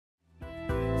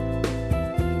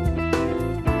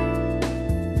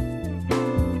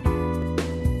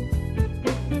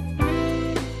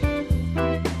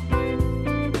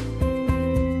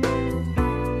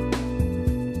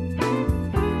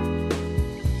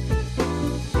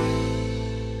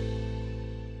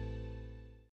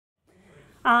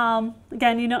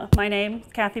Again, you know my name,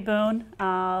 Kathy Boone.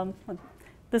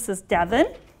 This is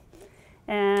Devin,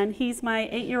 and he's my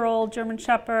 8-year-old German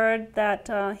Shepherd.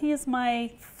 That he is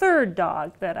my third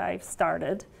dog that I've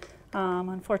started.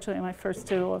 Unfortunately, my first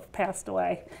two have passed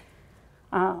away.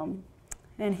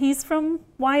 And he's from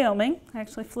Wyoming. I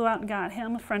actually flew out and got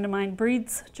him. A friend of mine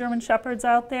breeds German Shepherds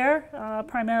out there,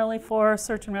 primarily for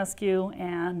search and rescue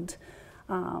and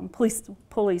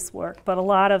police work. But a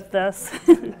lot of this,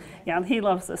 yeah, he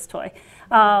loves this toy.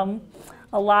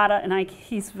 A lot of, and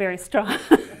he's very strong.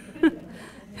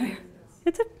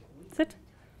 Sit.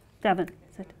 Devin,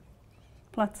 sit.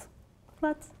 Platz.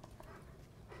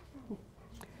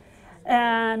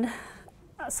 And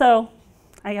so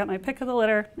I got my pick of the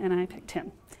litter, and I picked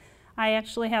him. I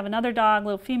actually have another dog,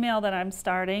 little female, that I'm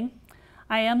starting.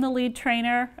 I am the lead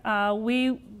trainer.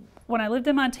 When I lived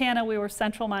in Montana, we were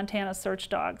Central Montana Search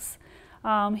Dogs.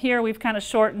 Here we've kind of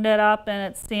shortened it up,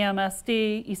 and it's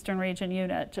CMSD, Eastern Region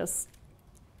Unit. Just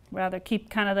rather keep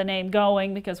kind of the name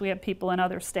going because we have people in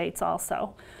other states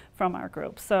also from our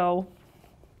group. So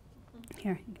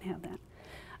here, you can have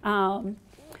that.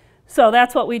 So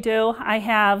that's what we do. I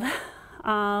have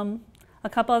a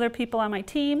couple other people on my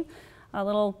team,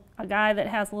 a guy that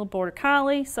has a little border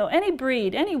collie. So any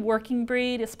breed, any working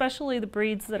breed, especially the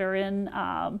breeds that are in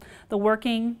the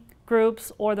working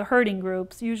groups or the herding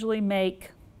groups, usually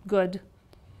make good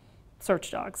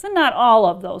search dogs. And not all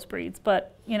of those breeds,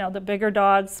 but you know, the bigger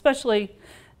dogs, especially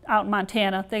out in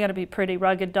Montana, they got to be pretty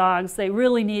rugged dogs. They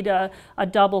really need a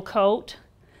double coat.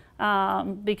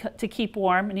 To keep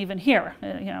warm, and even here,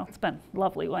 you know, it's been a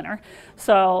lovely winter.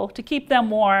 So to keep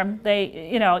them warm,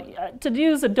 to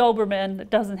use a Doberman that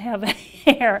doesn't have any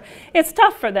hair, it's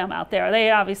tough for them out there.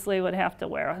 They obviously would have to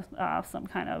wear some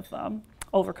kind of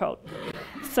overcoat.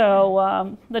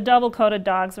 So the double-coated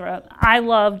dogs are. I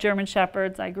love German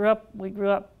Shepherds. We grew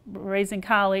up raising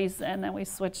collies, and then we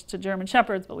switched to German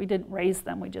Shepherds, but we didn't raise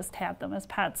them. We just had them as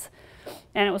pets.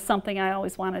 And it was something I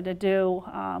always wanted to do.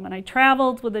 And I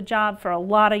traveled with a job for a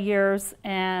lot of years,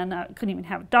 and I couldn't even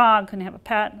have a dog, couldn't have a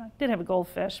pet. I did have a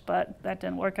goldfish, but that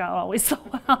didn't work out always so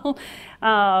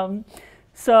well.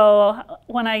 So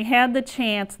when I had the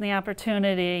chance and the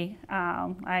opportunity,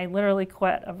 I literally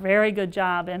quit a very good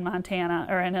job in Montana,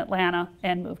 or in Atlanta,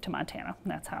 and moved to Montana.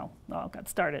 And that's how it all got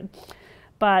started.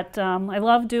 But I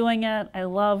love doing it. I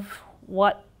love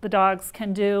what the dogs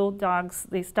can do.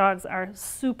 These dogs are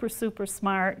super, super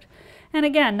smart. And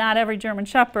again, not every German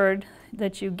Shepherd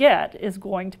that you get is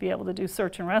going to be able to do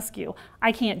search and rescue.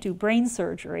 I can't do brain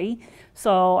surgery,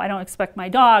 so I don't expect my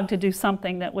dog to do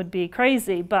something that would be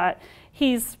crazy, but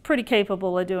he's pretty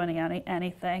capable of doing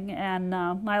anything. And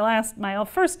my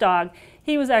first dog,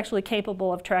 he was actually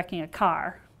capable of tracking a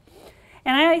car.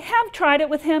 And I have tried it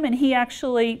with him, and he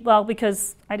actually, well,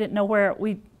 because I didn't know where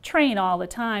we train all the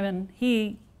time, and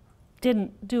he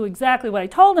didn't do exactly what I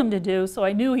told him to do, so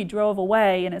I knew he drove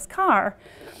away in his car.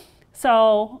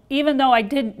 So even though I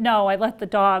didn't know, I let the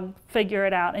dog figure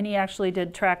it out, and he actually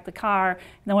did track the car. And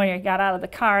then when he got out of the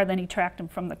car, then he tracked him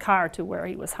from the car to where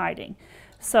he was hiding.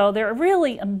 So they're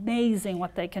really amazing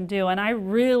what they can do, and I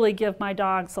really give my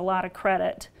dogs a lot of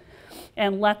credit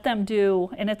and let them do,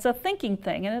 and it's a thinking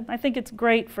thing, and I think it's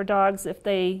great for dogs if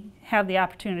they have the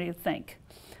opportunity to think.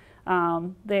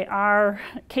 They are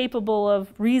capable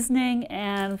of reasoning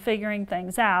and figuring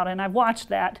things out, and I've watched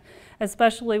that,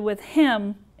 especially with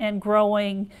him and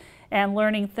growing and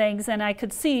learning things, and I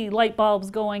could see light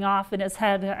bulbs going off in his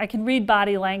head. I can read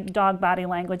dog body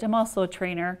language. I'm also a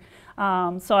trainer,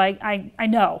 so I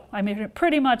know. I mean,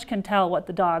 pretty much can tell what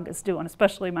the dog is doing,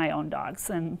 especially my own dogs,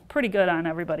 and pretty good on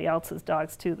everybody else's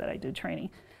dogs too that I do training.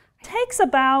 It takes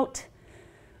about,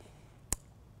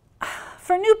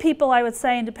 for new people, I would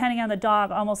say, and depending on the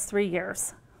dog, almost 3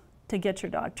 years to get your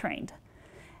dog trained.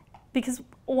 Because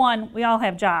one, we all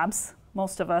have jobs,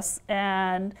 most of us,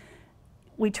 and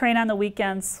we train on the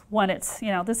weekends when it's, you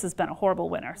know, this has been a horrible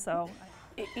winter, so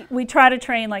we try to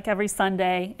train like every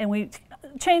Sunday, and we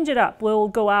change it up. We'll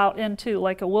go out into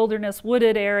like a wilderness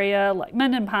wooded area, like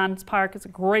Mendon Ponds Park is a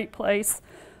great place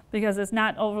because it's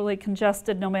not overly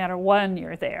congested no matter when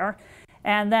you're there.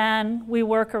 And then we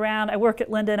work around, I work at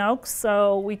Linden Oaks,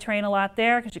 so we train a lot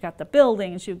there because you've got the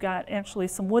buildings, you've got actually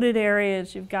some wooded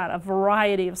areas, you've got a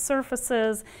variety of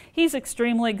surfaces. He's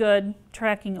extremely good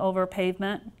tracking over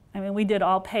pavement. I mean, we did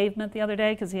all pavement the other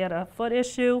day because he had a foot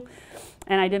issue,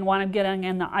 and I didn't want him getting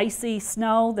in the icy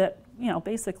snow that, you know,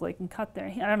 basically can cut there.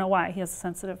 I don't know why, he has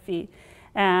sensitive feet.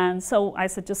 And so I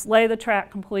said, just lay the track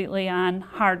completely on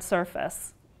hard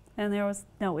surface, and there was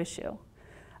no issue.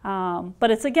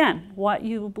 But it's, again, what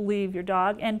you believe your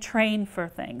dog, and train for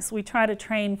things. We try to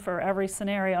train for every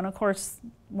scenario, and of course,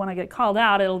 when I get called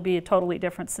out, it'll be a totally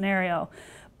different scenario.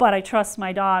 But I trust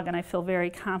my dog, and I feel very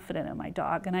confident in my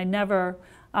dog. And I never,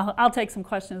 I'll take some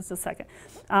questions in a second.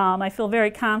 I feel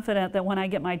very confident that when I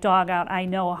get my dog out, I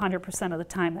know 100% of the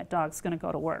time that dog's going to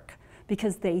go to work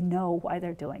because they know why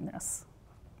they're doing this.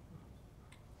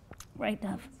 Right,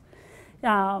 Dev?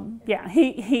 Yeah,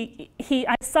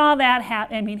 I saw that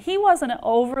happen. I mean, he wasn't an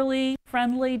overly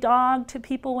friendly dog to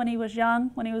people when he was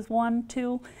young, when he was 1,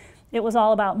 2. It was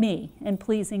all about me and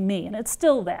pleasing me, and it's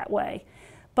still that way.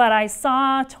 But I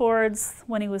saw towards,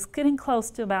 when he was getting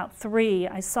close to about 3,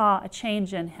 I saw a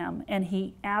change in him, and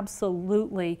he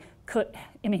absolutely could,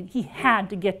 I mean, he had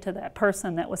to get to that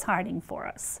person that was hiding for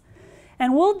us.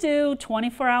 And we'll do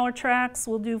 24-hour tracks,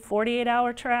 we'll do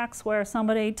 48-hour tracks where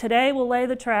somebody today will lay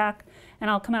the track, and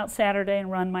I'll come out Saturday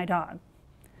and run my dog.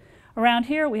 Around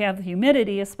here we have the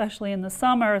humidity, especially in the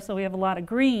summer, so we have a lot of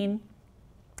green.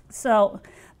 So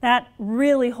that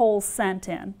really holds scent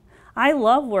in. I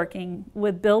love working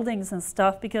with buildings and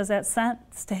stuff because that scent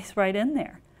stays right in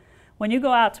there. When you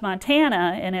go out to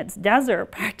Montana and it's desert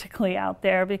practically out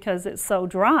there because it's so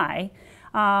dry,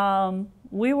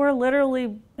 we were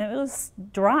literally, it was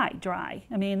dry.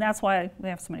 I mean, that's why we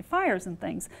have so many fires and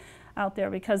things out there,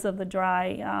 because of the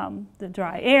dry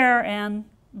air and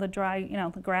the dry, you know,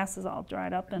 the grass is all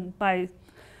dried up. And by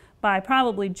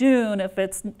probably June,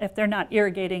 if they're not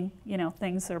irrigating, you know,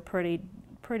 things are pretty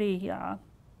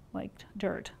like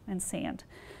dirt and sand.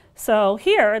 So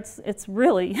here it's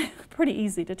really pretty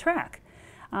easy to track.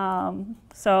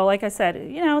 So like I said,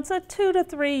 you know, it's a 2 to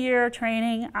 3 year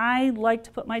training. I like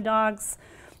to put my dogs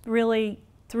really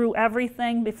through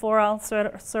everything before I'll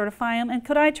certify them. And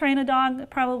could I train a dog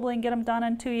probably and get them done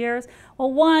in 2 years?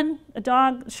 Well, one, a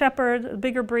dog, shepherd,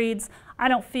 bigger breeds, I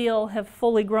don't feel have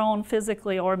fully grown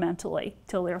physically or mentally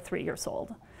till they're 3 years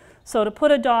old. So to put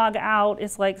a dog out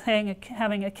is like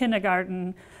having a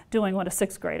kindergarten doing what a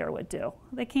 6th grader would do.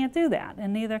 They can't do that,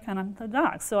 and neither can the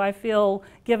dogs. So I feel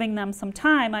giving them some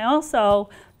time. I also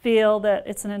feel that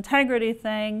it's an integrity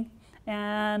thing,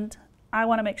 and I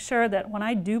want to make sure that when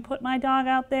I do put my dog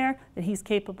out there, that he's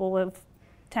capable of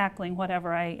tackling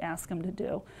whatever I ask him to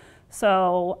do.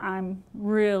 So I'm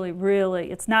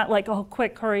really, it's not like, oh,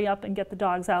 quick, hurry up and get the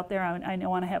dogs out there. I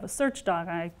want to have a search dog.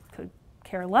 I could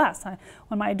care less.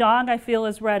 When my dog I feel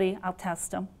is ready, I'll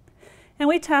test him. And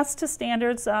we test to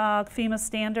standards, FEMA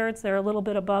standards. They're a little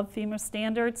bit above FEMA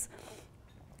standards,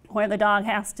 where the dog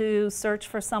has to search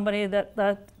for somebody that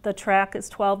the track is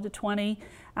 12 to 20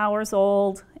 hours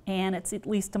old, and it's at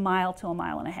least 1 mile to 1.5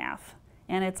 miles.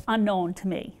 And it's unknown to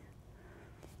me.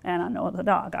 And unknown to the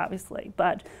dog, obviously.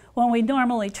 But when we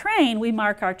normally train, we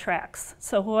mark our tracks.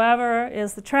 So whoever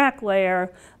is the track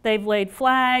layer, they've laid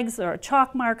flags or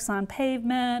chalk marks on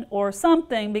pavement or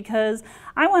something, because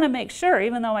I want to make sure,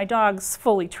 even though my dog's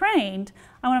fully trained,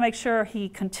 I want to make sure he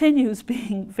continues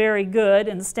being very good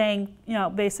and staying, you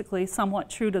know, basically somewhat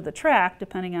true to the track,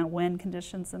 depending on wind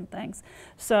conditions and things.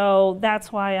 So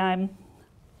that's why I'm,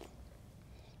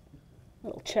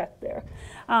 little check there.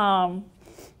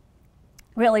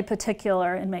 Really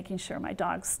particular in making sure my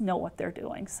dogs know what they're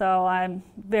doing. So I'm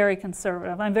very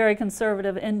conservative. I'm very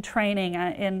conservative in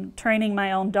training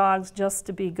my own dogs just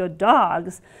to be good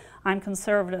dogs. I'm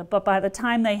conservative, but by the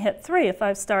time they hit 3, if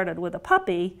I've started with a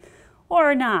puppy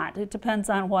or not, it depends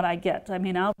on what I get. I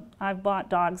mean, I've bought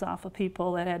dogs off of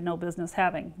people that had no business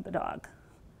having the dog,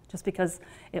 just because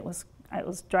it was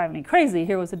driving me crazy.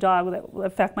 Here was a dog that, in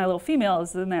fact, my little female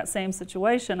is in that same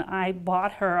situation. I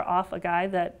bought her off a guy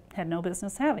that had no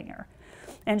business having her.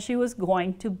 And she was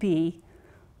going to bite.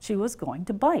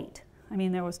 I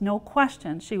mean, there was no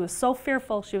question. She was so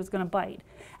fearful she was going to bite.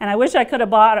 And I wish I could have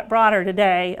brought her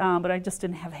today, but I just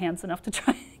didn't have hands enough to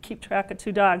try and keep track of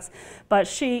 2 dogs. But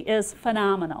she is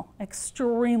phenomenal,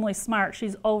 extremely smart.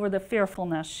 She's over the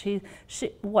fearfulness.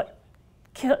 What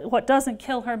doesn't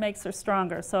kill her makes her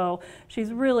stronger. So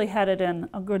she's really headed in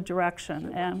a good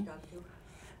direction. And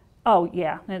oh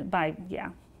yeah,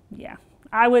 yeah.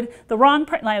 I would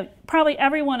probably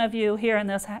every one of you here in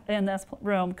this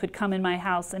room could come in my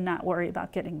house and not worry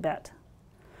about getting bit.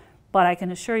 But I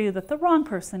can assure you that the wrong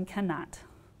person cannot,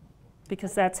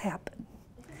 because that's happened.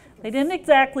 They didn't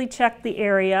exactly check the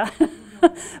area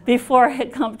before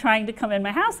trying to come in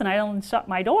my house, and I only shut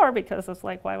my door because it's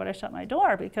like, why would I shut my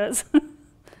door? Because what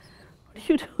do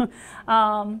you do?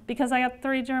 Because I got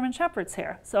 3 German Shepherds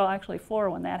here, so actually 4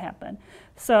 when that happened.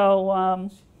 So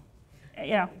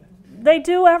yeah, they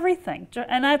do everything,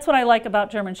 and that's what I like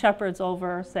about German Shepherds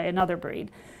over, say, another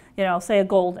breed. You know, say a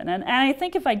Golden. And I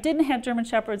think if I didn't have German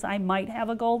Shepherds, I might have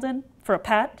a Golden for a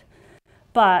pet,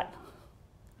 but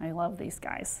I love these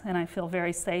guys, and I feel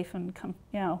very safe and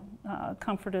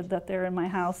comforted that they're in my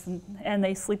house, and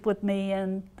they sleep with me,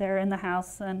 and they're in the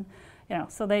house, and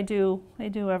so they do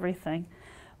everything.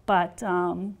 But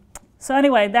so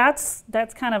anyway, that's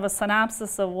kind of a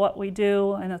synopsis of what we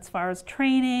do, and as far as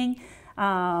training.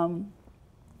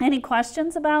 Any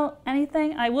questions about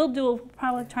anything? I will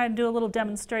probably try to do a little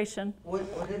demonstration. What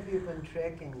have you been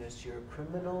tracking this year?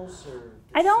 Criminals or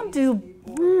I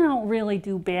don't really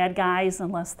do bad guys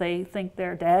unless they think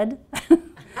they're dead.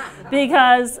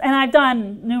 And I've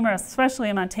done numerous, especially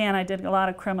in Montana, I did a lot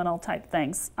of criminal type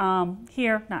things.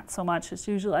 Here, not so much. It's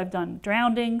usually I've done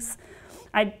drownings.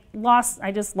 I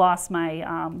just lost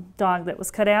my dog that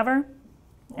was cadaver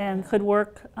and could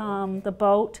work the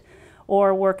boat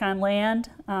or work on land,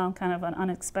 kind of an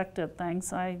unexpected thing.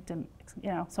 So I didn't,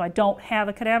 so I don't have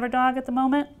a cadaver dog at the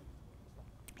moment.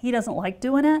 He doesn't like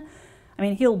doing it. I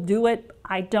mean, he'll do it.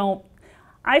 I don't.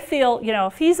 I feel,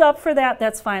 if he's up for that,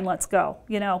 that's fine, let's go,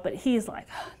 but he's like,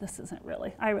 oh, this isn't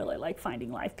really, I really like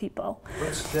finding live people.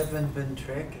 What's Devin been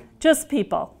tracking? Just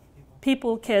people,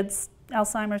 kids,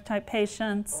 Alzheimer's type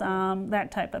patients, that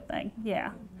type of thing,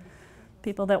 yeah.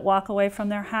 People that walk away from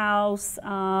their house,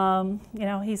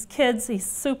 he's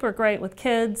super great with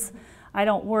kids. I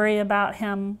don't worry about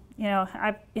him,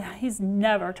 he's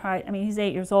never tried, he's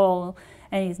 8 years old,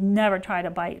 and he's never tried to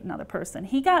bite another person.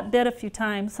 He got bit a few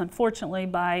times, unfortunately,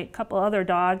 by a couple other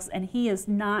dogs, and he is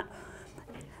not,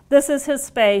 this is his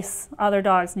space, other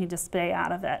dogs need to stay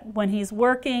out of it. When he's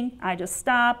working, I just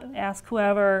stop, ask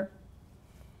whoever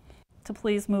to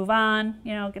please move on,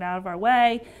 get out of our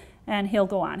way, and he'll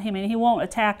go on. He won't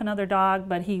attack another dog,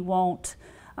 but he won't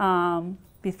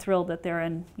be thrilled that they're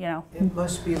in, It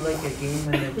must be like a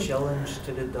game and a challenge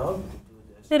to the dog to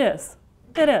do this. It is.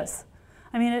 It is.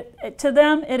 To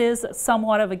them, it is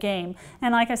somewhat of a game.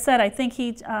 And like I said, I think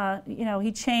he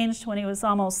changed when he was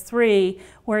almost 3,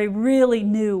 where he really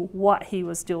knew what he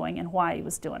was doing and why he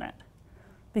was doing it.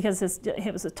 Because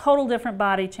it was a total different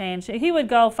body change. He would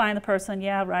go find the person,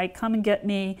 yeah, right, come and get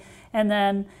me, and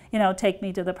then, take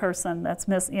me to the person that's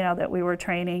that we were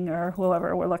training or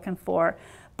whoever we're looking for.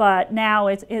 But now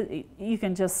he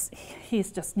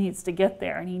just needs to get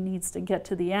there, and he needs to get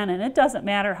to the end. And it doesn't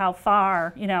matter how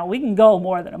far, we can go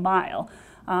more than a mile.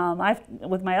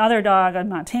 With my other dog in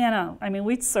Montana,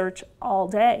 we'd search all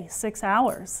day, 6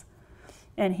 hours.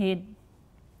 And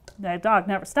that dog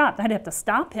never stopped. I'd have to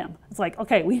stop him. It's like,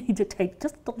 okay, we need to take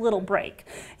just a little break.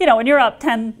 When you're up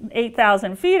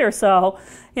 8,000 feet or so,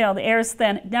 the air's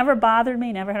thin. It never bothered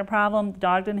me, never had a problem. The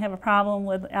dog didn't have a problem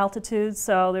with altitude,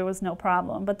 so there was no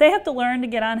problem. But they have to learn to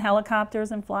get on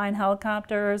helicopters and fly in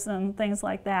helicopters and things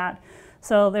like that.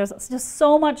 So there's just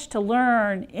so much to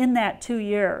learn in that 2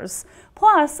 years.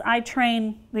 Plus, I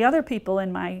train the other people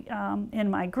in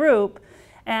my group,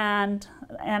 and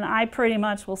I pretty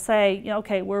much will say,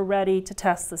 okay, we're ready to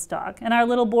test this dog. And our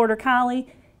little Border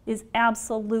Collie is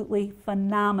absolutely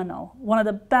phenomenal. One of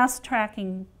the best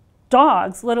tracking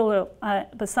dogs,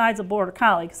 besides a Border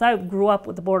Collie, because I grew up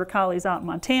with the Border Collies out in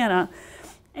Montana,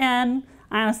 and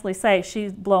I honestly say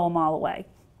she's blow them all away.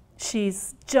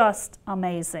 She's just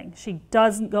amazing. She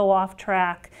doesn't go off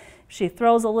track. She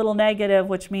throws a little negative,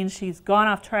 which means she's gone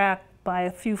off track by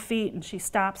a few feet, and she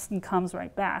stops and comes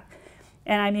right back.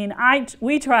 And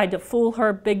we tried to fool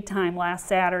her big time last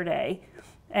Saturday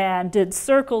and did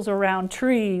circles around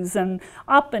trees and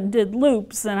up and did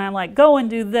loops, and I'm like, go and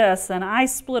do this. And I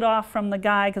split off from the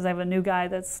guy, because I have a new guy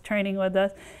that's training with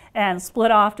us, and split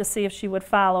off to see if she would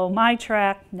follow my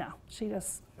track. No, she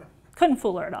just couldn't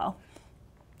fool her at all.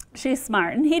 She's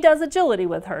smart, and he does agility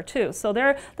with her too. So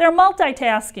they're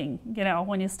multitasking,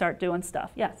 when you start doing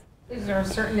stuff. Yes? Is there a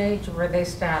certain age where they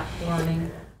stop learning?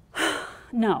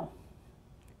 No.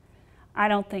 I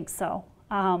don't think so.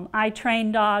 I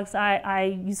train dogs.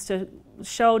 I used to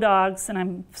show dogs, and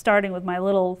I'm starting with my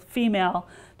little female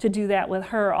to do that with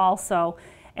her also.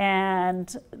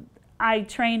 And I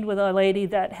trained with a lady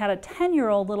that had a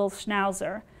 10-year-old little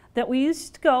schnauzer that we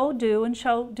used to go do and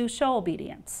do show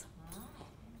obedience.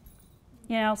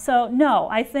 So no,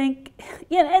 I think,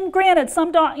 and granted,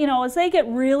 some dogs, as they get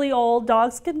really old,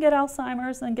 dogs can get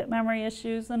Alzheimer's and get memory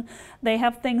issues, and they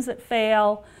have things that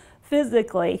fail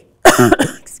physically.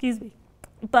 Excuse me.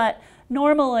 But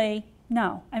normally,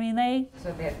 no.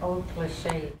 So that old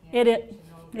cliche. It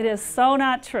is so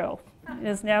not true. It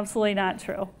is absolutely not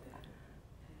true.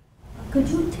 Could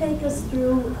you take us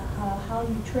through how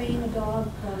you train a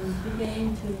dog from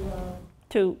beginning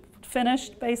to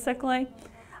finished, basically?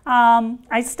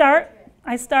 I start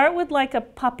with like a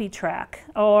puppy track,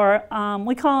 or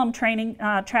we call them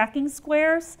tracking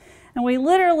squares, and we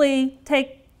literally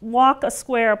walk a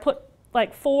square, put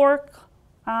like 4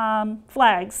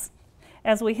 flags.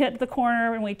 As we hit the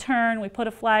corner and we turn, we put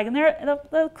a flag, and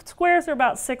the squares are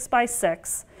about 6 by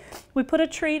 6. We put a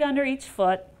treat under each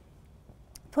foot,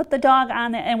 put the dog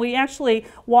on it, and we actually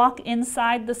walk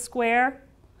inside the square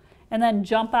and then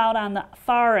jump out on the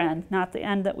far end, not the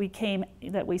end that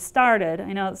we started.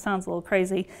 I know it sounds a little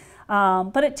crazy,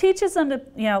 but it teaches them to,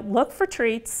 you know, look for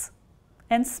treats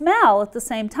and smell at the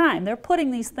same time. They're putting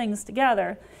these things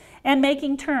together and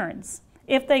making turns.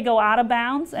 If they go out of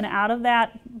bounds and out of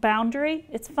that boundary,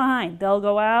 it's fine. They'll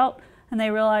go out and they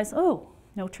realize, oh,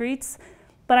 no treats.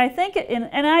 But I think, and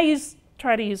I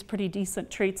try to use pretty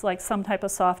decent treats, like some type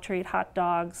of soft treat, hot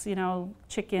dogs, you know,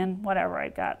 chicken, whatever I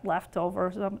got left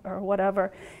over or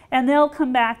whatever. And they'll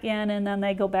come back in and then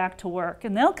they go back to work.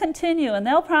 And they'll continue, and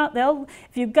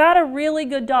if you've got a really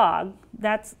good dog,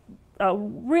 that's a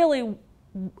really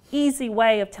easy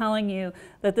way of telling you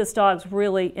that this dog's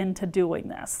really into doing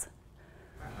this.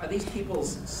 Are these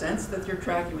people's scents that you're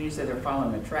tracking when you say they're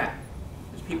following a track?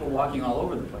 There's people walking all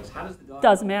over the place. How does the dog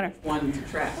Doesn't matter. One to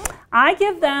track? I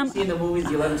give them... You see in the movies,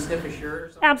 do you let them sniff a shirt or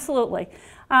something? Absolutely.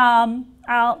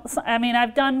 I mean,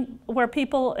 I've done where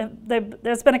people,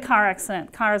 there's been a car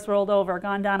accident, cars rolled over,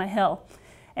 gone down a hill,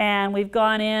 and we've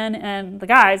gone in, and the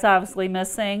guy's obviously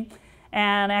missing,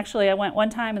 and actually I went one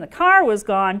time and the car was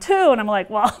gone too, and I'm like,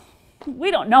 well,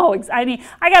 we don't know. I mean,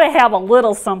 I got to have a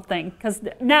little something, because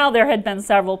now there had been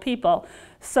several people.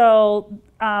 So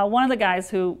one of the guys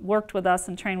who worked with us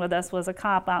and trained with us was a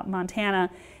cop out in Montana.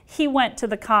 He went to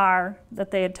the car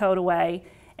that they had towed away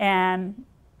and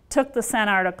took the scent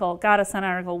article, got a scent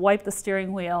article, wiped the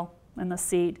steering wheel and the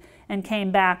seat, and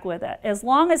came back with it. As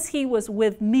long as he was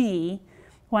with me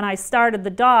when I started the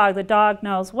dog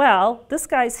knows, well, this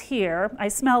guy's here. I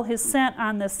smell his scent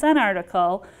on this scent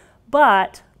article,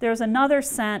 but there's another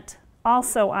scent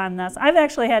also on this. I've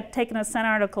actually taken a scent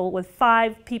article with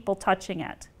 5 people touching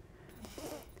it.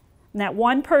 And that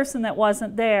one person that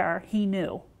wasn't there, he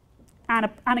knew. On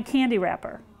a candy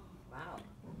wrapper. Wow.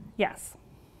 Yes.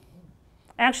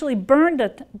 Actually burned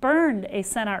a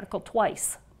scent article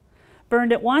twice.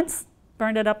 Burned it once,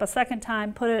 burned it up a second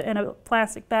time, put it in a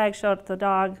plastic bag, showed it to the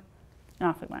dog, and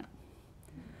off it went.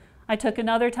 I took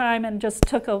another time and just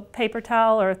took a paper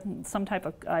towel or some type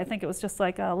of, I think it was just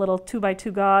like a little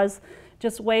 2x2 gauze,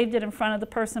 just waved it in front of the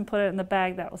person, put it in the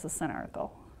bag. That was a scent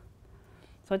article.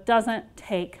 So it doesn't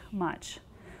take much.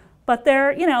 But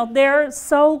they're, you know, they're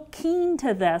so keen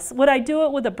to this. Would I do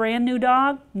it with a brand new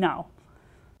dog? No.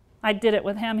 I did it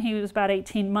with him. He was about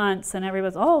 18 months, and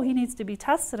everybody's, oh, he needs to be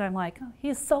tested. I'm like, oh, he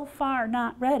is so far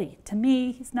not ready. To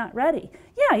me, he's not ready.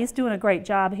 Yeah, he's doing a great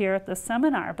job here at this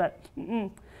seminar, but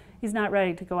he's not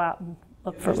ready to go out and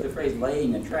look for it. There's the phrase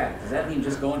laying a track. Does that mean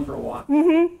just going for a walk?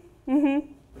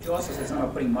 But you also said something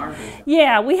about putting markers.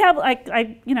 Yeah, we have,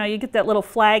 you know, you get that little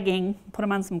flagging, put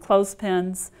them on some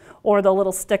clothespins, or the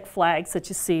little stick flags that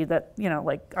you see that, you know,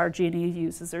 like RG&E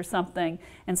uses or something,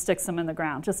 and sticks them in the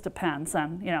ground. Just depends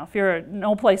on, you know, if you're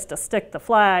no place to stick the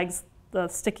flags, the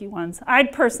sticky ones.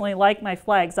 I'd personally like my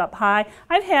flags up high.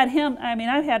 I've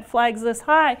had flags this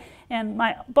high, and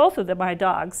both of my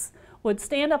dogs would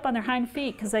stand up on their hind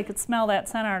feet because they could smell that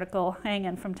scent article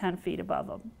hanging from 10 feet above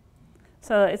them.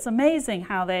 So it's amazing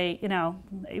how they, you know,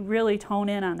 they really tone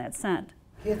in on that scent.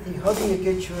 Kathy, how do you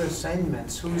get your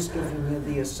assignments? Who's giving you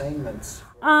the assignments?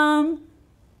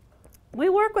 We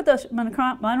work with the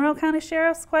Monroe County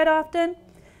Sheriffs quite often.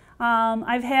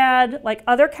 I've had like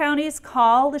other counties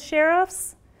call the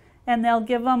sheriffs, and they'll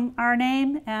give them our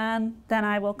name, and then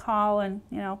I will call and,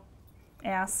 you know,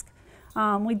 ask.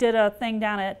 We did a thing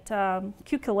down at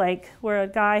Cuca Lake where a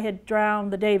guy had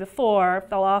drowned the day before,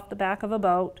 fell off the back of a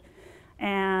boat,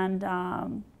 and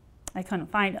I couldn't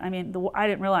find it. I mean, I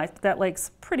didn't realize that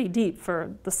lake's pretty deep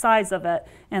for the size of it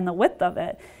and the width of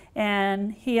it.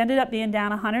 And he ended up being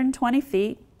down 120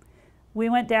 feet. We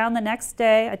went down the next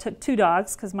day. I took 2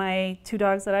 dogs because my 2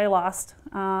 dogs that I lost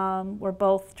were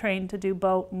both trained to do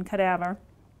boat and cadaver.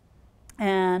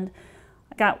 And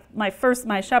I got my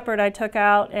shepherd I took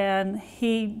out, and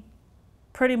he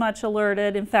pretty much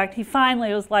alerted. In fact, he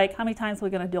finally was like, how many times are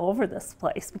we going to do over this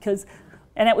place?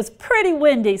 And it was pretty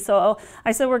windy, so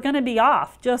I said, we're going to be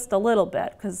off just a little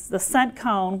bit, because the scent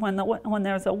cone, when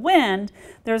there's a wind,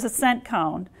 there's a scent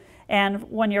cone. And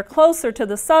when you're closer to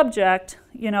the subject,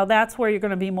 you know, that's where you're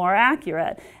going to be more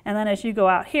accurate. And then as you go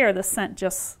out here, the scent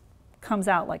just comes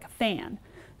out like a fan.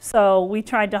 So we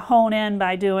tried to hone in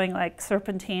by doing like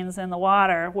serpentines in the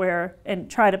water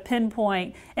and try to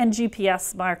pinpoint and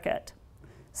GPS mark it.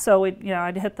 So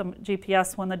I'd hit the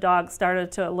GPS when the dog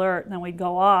started to alert, and then we'd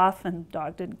go off, and the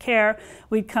dog didn't care.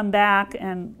 We'd come back,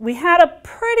 and we had a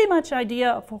pretty much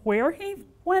idea of where he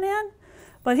went in,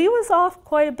 but he was off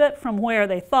quite a bit from where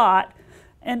they thought.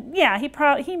 And yeah,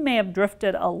 he may have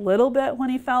drifted a little bit when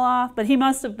he fell off, but he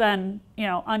must have been, you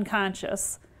know,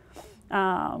 unconscious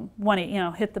when he, you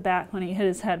know, hit the back, when he hit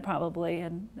his head probably,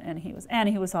 and he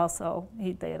was also,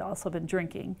 they had also been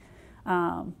drinking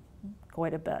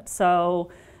quite a bit.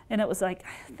 So, and it was like,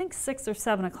 I think 6 or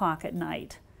 7 o'clock at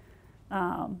night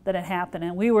that it happened,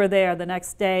 and we were there the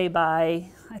next day by,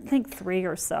 I think, 3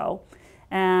 or so,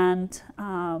 and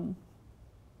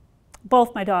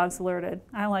both my dogs alerted.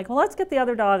 I'm like, well, let's get the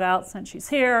other dog out since she's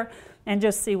here and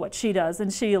just see what she does.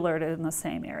 And she alerted in the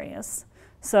same areas.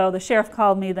 So the sheriff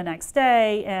called me the next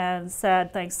day and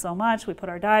said, thanks so much. We put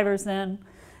our divers in.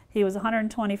 He was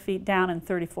 120 feet down in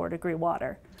 34-degree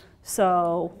water.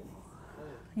 So,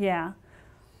 yeah.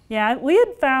 Yeah, we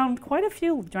had found quite a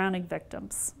few drowning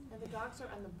victims. And the dogs are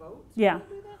on the boat? Yeah.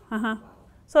 Uh-huh.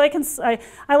 So they can,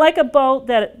 I like a boat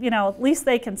that, you know, at least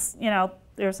they can, you know,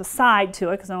 there's a side to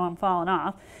it because I don't want them falling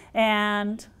off,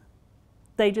 and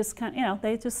they just kind of, you know,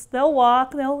 they'll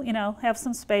walk, they'll, you know, have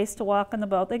some space to walk on the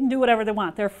boat. They can do whatever they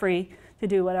want. They're free to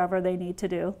do whatever they need to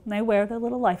do. And they wear their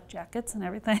little life jackets and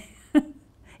everything.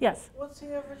 Yes? What's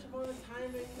the average amount of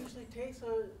time it usually takes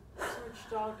a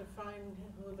search dog to find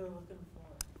who they're looking for?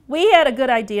 We had a good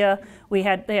idea. They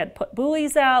had put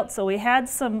buoys out, so we had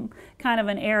some kind of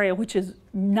an area, which is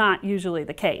not usually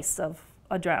the case of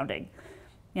a drowning.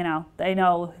 You know, they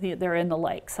know they're in the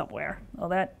lake somewhere. Well,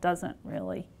 that doesn't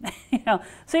really, you know.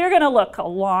 So you're going to look a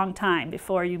long time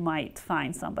before you might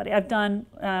find somebody. I've done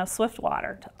swift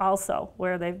water also,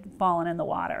 where they've fallen in the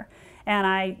water. And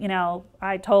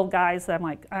I told guys, I'm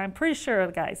like, I'm pretty sure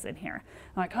the guy's in here.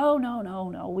 I'm like, oh,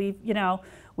 no.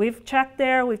 We've checked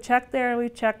there, we've checked there,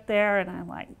 we've checked there. And I'm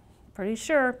like, pretty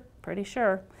sure.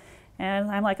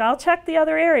 And I'm like, I'll check the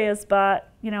other areas,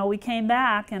 but, you know, we came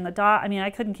back and the dog, I mean,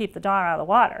 I couldn't keep the dog out of the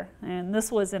water. And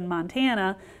this was in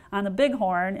Montana on the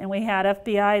Bighorn, and we had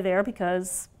FBI there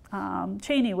because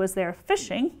Cheney was there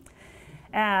fishing.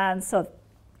 And so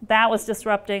that was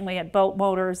disrupting. We had boat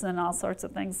motors and all sorts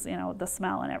of things, you know, the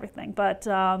smell and everything. But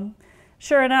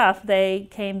sure enough, they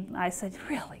came, I said,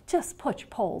 really, just put your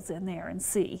poles in there and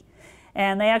see.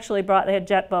 And they actually they had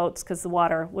jet boats because the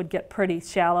water would get pretty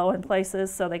shallow in places,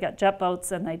 so they got jet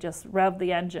boats and they just revved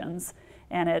the engines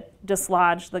and it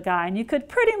dislodged the guy. And you could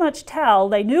pretty much tell,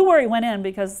 they knew where he went in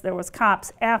because there was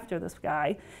cops after this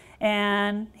guy,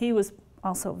 and he was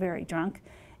also very drunk,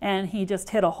 and he just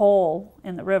hit a hole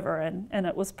in the river, and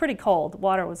it was pretty cold. The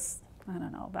water was, I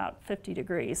don't know, about 50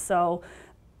 degrees, so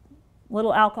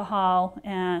little alcohol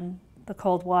and the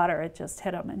cold water, it just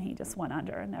hit him and he just went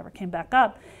under and never came back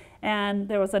up. And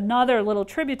there was another little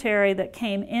tributary that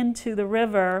came into the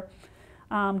river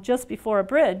just before a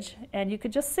bridge, and you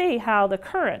could just see how the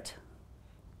current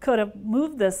could have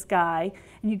moved this guy,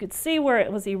 and you could see where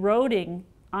it was eroding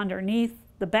underneath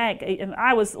the bank. And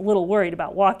I was a little worried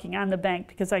about walking on the bank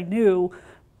because I knew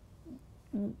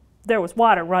there was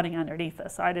water running underneath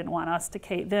us. I didn't want us to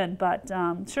cave in, but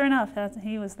sure enough,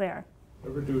 he was there.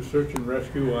 Ever do search and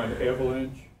rescue on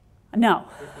avalanche? No,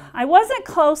 I wasn't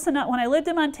close enough. When I lived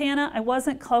in Montana, I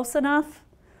wasn't close enough.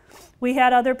 We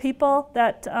had other people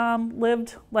that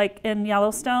lived like in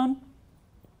Yellowstone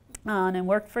and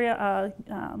worked for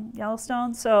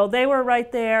Yellowstone, so they were right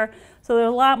there. So there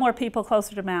were a lot more people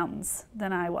closer to mountains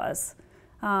than I was.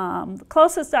 The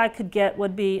closest I could get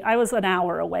would be, I was an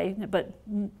hour away, but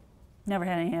never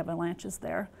had any avalanches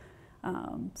there.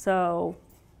 So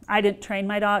I didn't train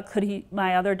my dog. Could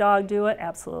my other dog do it?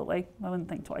 Absolutely. I wouldn't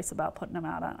think twice about putting him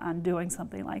out on doing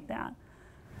something like that.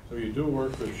 So you do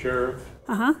work for the sheriff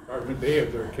department. They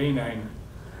have their canine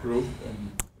group.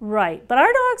 Right, but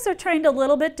our dogs are trained a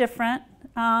little bit different,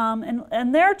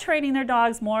 and they're training their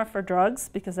dogs more for drugs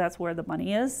because that's where the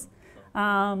money is.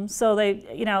 So they,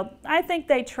 you know, I think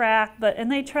they track,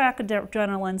 they track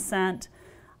adrenaline, scent,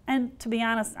 and to be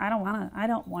honest, I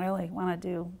don't really want to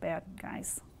do bad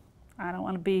guys. I don't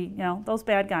want to be, you know, those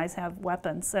bad guys have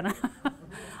weapons, and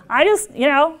I just, you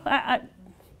know,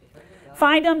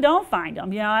 find them, don't find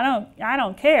them. You know, I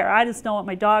don't care. I just don't want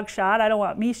my dog shot. I don't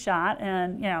want me shot,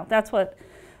 and you know, that's what.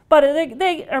 But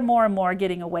they are more and more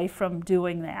getting away from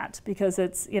doing that because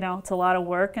it's, you know, it's a lot of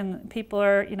work, and people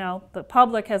are, you know, the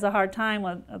public has a hard time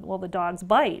with, well, the dogs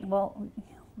bite. Well,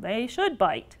 they should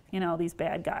bite, you know, these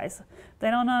bad guys. If they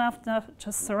don't know enough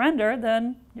to surrender,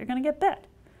 then you're going to get bit.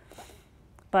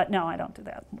 But no, I don't do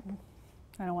that.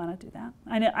 I don't want to do that.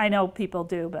 I know people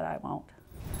do, but I won't.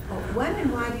 When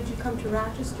and why did you come to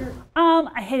Rochester?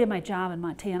 I hated my job in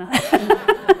Montana.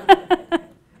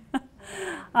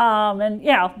 And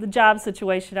yeah, the job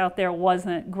situation out there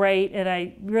wasn't great, and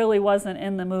I really wasn't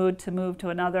in the mood to move to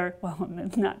another, well,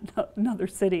 not another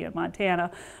city in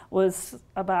Montana, was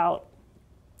about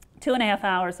 2.5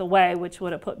 hours away, which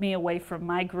would have put me away from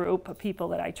my group of people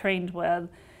that I trained with.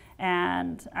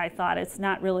 And I thought it's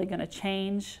not really going to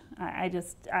change. I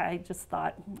just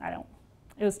thought,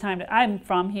 it was time to, I'm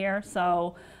from here,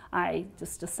 so I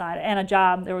just decided, and a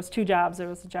job, there was 2 jobs. There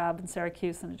was a job in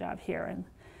Syracuse and a job here, and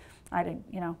I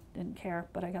didn't care,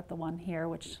 but I got the one here,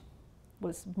 which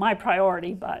was my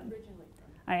priority, but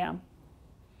I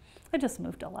just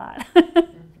moved a lot.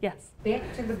 Yes. Back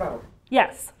to the boat.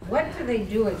 Yes. What do they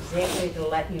do exactly to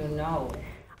let you know?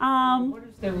 What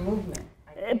is their movement?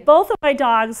 Both of my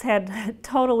dogs had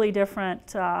totally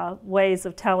different ways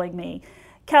of telling me.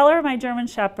 Keller, my German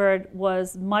Shepherd,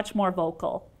 was much more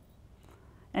vocal,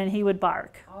 and he would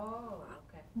bark. Oh,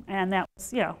 okay. And that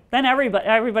was, then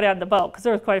everybody on the boat, because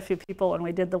there was quite a few people when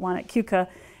we did the one at Cuca,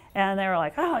 and they were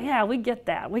like, oh yeah, we get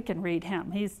that. We can read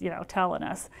him. He's, telling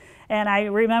us. And I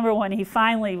remember when he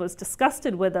finally was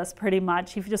disgusted with us pretty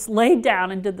much, he just laid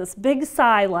down and did this big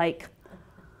sigh like,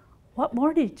 what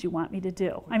more did you want me to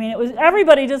do? I mean, it was,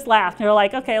 everybody just laughed. They were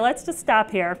like, okay, let's just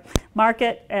stop here, mark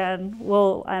it, and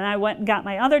I went and got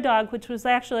my other dog, which was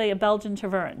actually a Belgian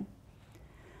Tervuren.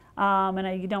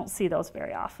 And you don't see those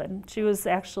very often. She was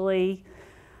actually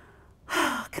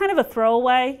kind of a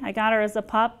throwaway. I got her as a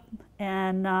pup,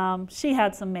 and she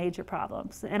had some major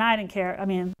problems. And I didn't care. I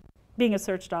mean, being a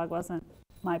search dog wasn't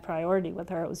my priority with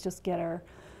her. It was just get her,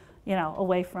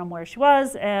 away from where she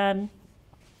was and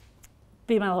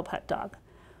be my little pet dog.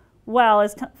 Well,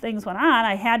 as things went on,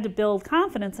 I had to build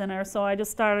confidence in her, so I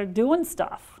just started doing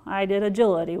stuff. I did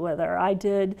agility with her. I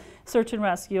did search and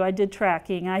rescue. I did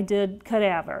tracking. I did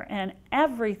cadaver. And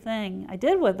everything I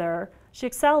did with her, she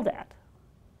excelled at.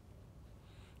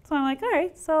 So I'm like, all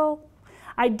right, so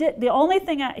I did. The only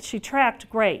thing, she tracked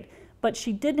great, but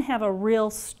she didn't have a real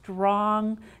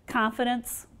strong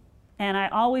confidence. And I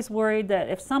always worried that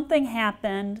if something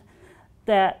happened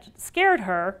that scared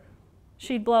her,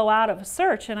 she'd blow out of a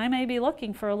search, and I may be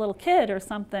looking for a little kid or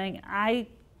something. I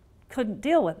couldn't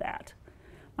deal with that.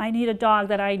 I need a dog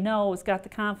that I know has got the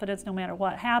confidence no matter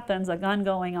what happens, a gun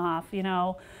going off,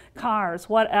 cars,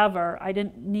 whatever. I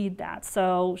didn't need that.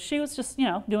 So she was just,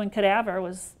 doing cadaver,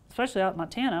 was, especially out in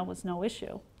Montana, was no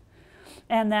issue.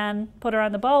 And then put her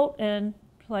on the boat, and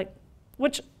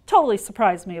which totally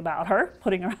surprised me about her,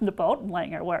 putting her on the boat and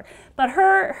letting her work. But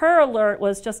her alert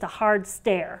was just a hard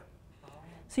stare.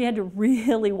 So you had to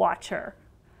really watch her.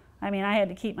 I mean, I had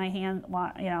to keep my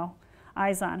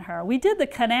eyes on her. We did the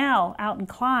canal out in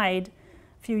Clyde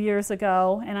a few years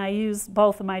ago, and I used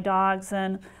both of my dogs,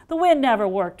 and the wind never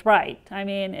worked right. I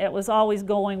mean, it was always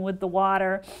going with the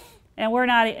water, and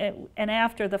and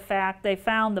after the fact, they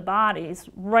found the bodies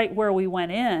right where we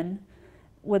went in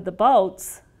with the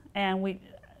boats, and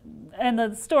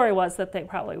the story was that they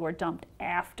probably were dumped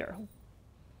after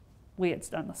we had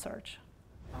done the search.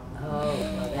 Oh, well,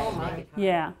 that make it hard.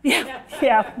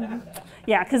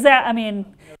 Yeah, because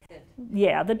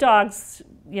the dogs,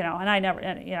 and I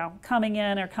never, coming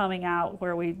in or coming out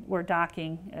where we were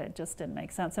docking, it just didn't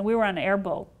make sense. And we were on an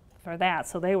airboat for that,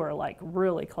 so they were like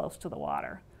really close to the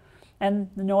water. And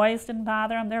the noise didn't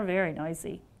bother them. They're very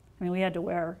noisy. I mean, we had to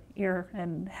wear ear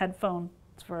and headphones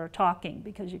for talking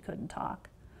because you couldn't talk.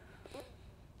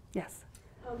 Yes?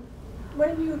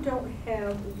 When you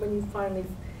when you finally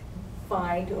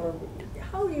find, or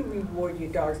how do you reward your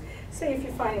dogs? Say if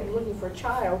you're looking for a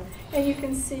child, and you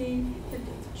can see the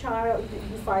child,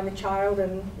 you find the child,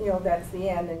 and that's the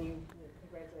end, and you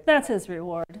congratulate. That's his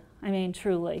reward. I mean,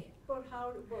 truly. But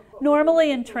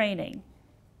normally in training,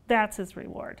 that's his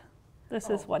reward. This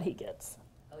is what he gets.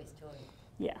 Oh, he's toy.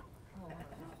 Yeah.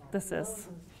 This is,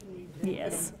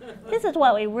 yes. This is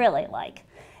what we really like.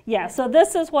 Yeah, so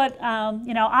this is what,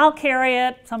 I'll carry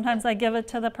it. Sometimes I give it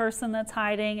to the person that's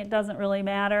hiding. It doesn't really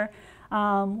matter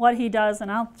what he does,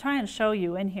 and I'll try and show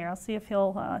you in here. I'll see if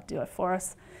he'll do it for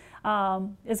us,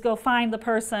 is go find the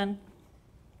person,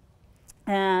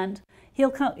 and he'll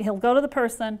go to the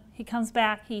person. He comes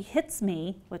back. He hits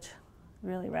me, which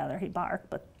really rather he bark,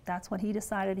 but that's what he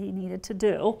decided he needed to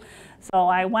do. So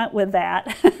I went with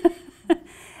that.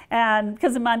 And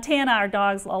because in Montana, our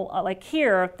dogs, like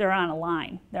here, they're on a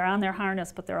line. They're on their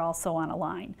harness, but they're also on a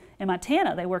line. In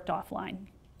Montana, they worked offline,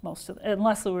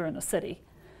 unless we were in the city.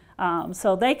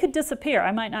 So they could disappear.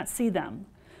 I might not see them.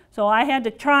 So I had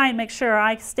to try and make sure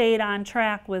I stayed on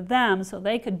track with them so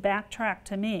they could backtrack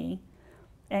to me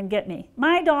and get me.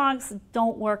 My dogs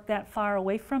don't work that far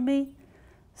away from me,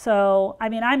 So, I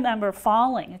mean, I remember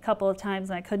falling a couple of times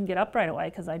and I couldn't get up right away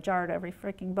because I jarred every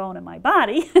freaking bone in my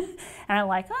body. And I'm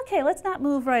like, okay, let's not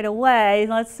move right away.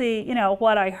 Let's see, you know,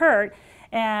 what I hurt.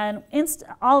 And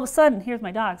all of a sudden, here's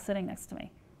my dog sitting next to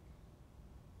me.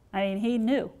 I mean, he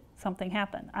knew something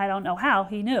happened. I don't know how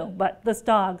he knew, but this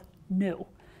dog knew.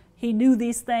 He knew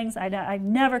these things. I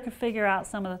never could figure out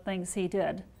some of the things he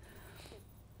did.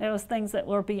 It was things that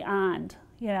were beyond.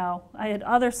 You know, I had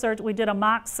other search. We did a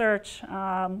mock search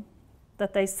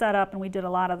that they set up, and we did a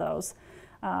lot of those.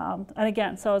 And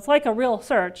again, so it's like a real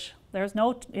search. There's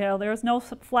no, you know, there's no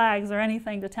flags or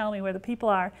anything to tell me where the people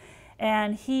are.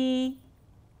 And he,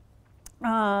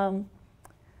 it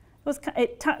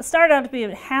started out to be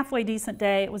a halfway decent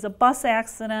day. It was a bus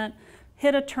accident,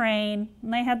 hit a train,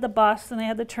 and they had the bus and they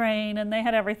had the train and they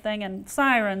had everything, and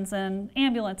sirens and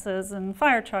ambulances and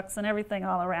fire trucks and everything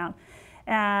all around.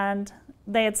 And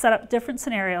they had set up different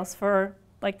scenarios for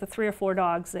like the 3 or 4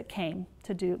 dogs that came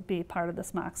to be part of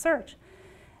this mock search.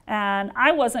 And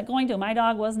I wasn't going to. My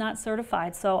dog was not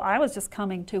certified, so I was just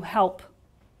coming to help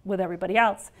with everybody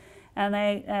else.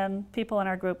 And people in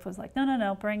our group was like,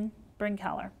 no, bring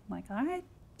Keller. I'm like, all right,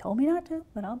 told me not to,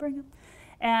 but I'll bring him.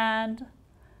 And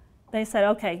they said,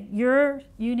 okay, you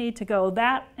need to go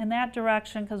in that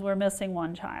direction because we're missing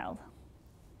one child.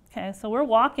 Okay, so we're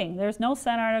walking. There's no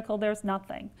scent article. There's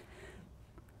nothing.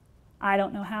 I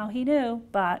don't know how he knew,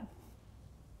 but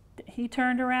he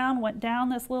turned around, went down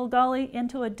this little gully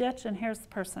into a ditch, and here's the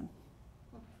person.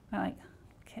 I'm like,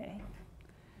 okay.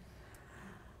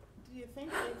 Do you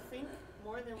think they think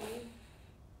more than we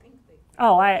think they think?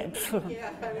 Oh,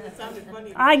 Yeah, I mean, it sounded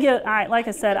funny. like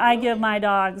I said, I give my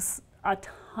dogs a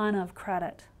ton of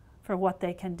credit for what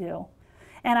they can do.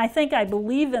 And I think I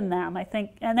believe in them.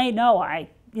 And they know I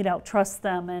trust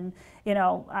them, and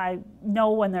I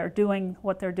know when they're doing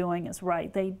what they're doing is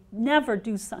right. They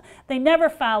never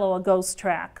follow a ghost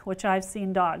track, which I've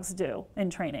seen dogs do in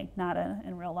training, not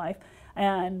in real life.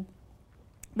 And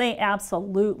they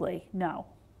absolutely know.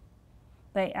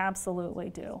 They absolutely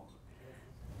do.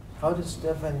 How does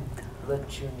Devin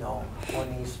let you know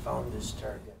when he's found his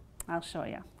target? I'll show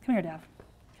you. Come here, Dev.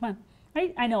 Come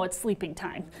on. I know it's sleeping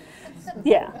time.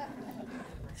 Yeah.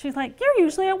 She's like, you're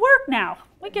usually at work now.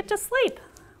 We get to sleep.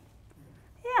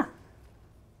 Yeah.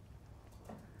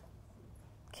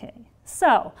 Okay.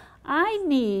 So I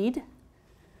need,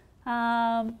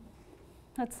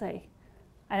 let's see.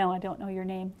 I don't know your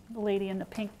name. The lady in the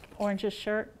pink orange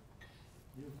shirt.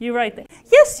 You right there.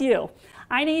 Yes, you.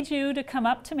 I need you to come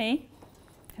up to me.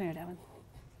 Come here, Devin.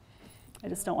 I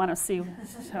just don't want to see.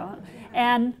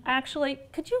 And actually,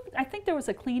 I think there was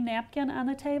a clean napkin on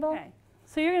the table. Okay.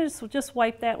 So you're going to just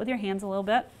wipe that with your hands a little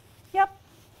bit. Yep.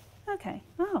 Okay.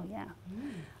 Oh, yeah.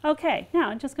 Okay. Now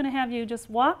I'm just going to have you just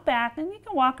walk back, and you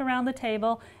can walk around the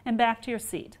table and back to your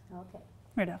seat. Okay.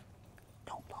 Here, Dev.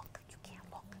 Don't look. You can't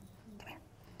look. Come here.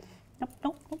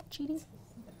 Nope. Nope. Cheating.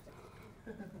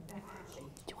 Do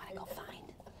you want to go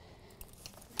find?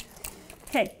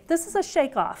 Okay. This is a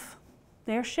shake-off.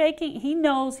 They're shaking. He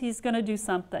knows he's going to do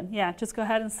something. Yeah. Just go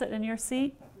ahead and sit in your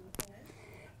seat.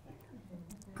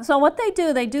 So what they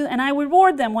do, and I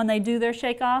reward them when they do their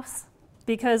shake-offs,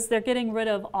 because they're getting rid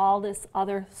of all this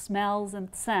other smells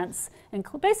and scents and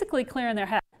basically clearing their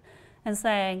head and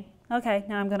saying, okay,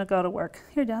 now I'm going to go to work.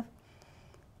 Here, Dev.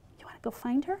 You want to go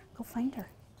find her? Go find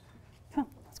her. Come on,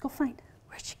 let's go find.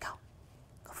 Where'd she go?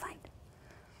 Go find.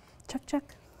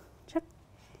 Check. Yep,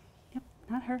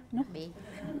 not her. Nope. Me.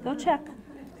 Go check.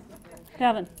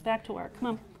 Devin, back to work. Come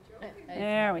on.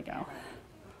 There we go.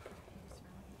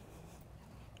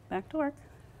 Back to work.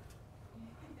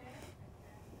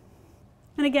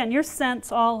 And again, your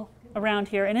scent's all around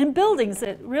here. And in buildings,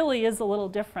 it really is a little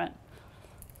different.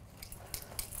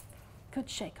 Good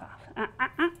shake off.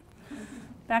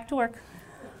 Back to work.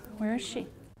 Where is she?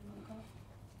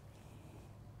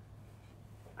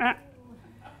 Did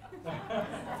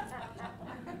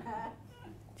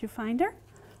you find her?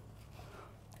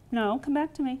 No, come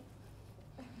back to me.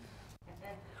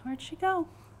 Where'd she go?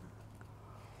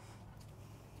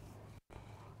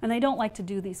 And they don't like to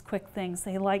do these quick things.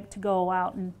 They like to go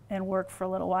out and work for a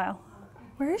little while.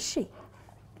 Where is she?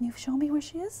 Can you show me where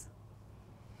she is?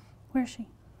 Where is she?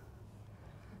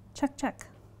 Check.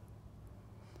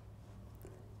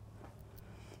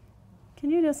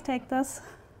 Can you just take this?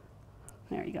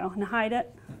 There you go, and hide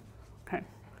it.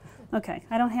 Okay,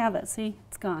 I don't have it. See,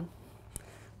 it's gone.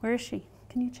 Where is she?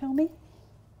 Can you show me?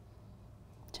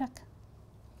 Check.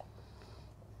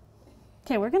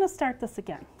 Okay, we're going to start this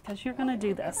again, because you're going to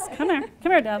do this. Come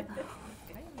here, Deb.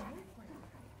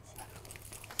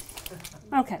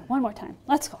 Okay, one more time.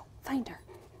 Let's go. Find her.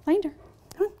 Come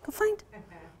on, go find.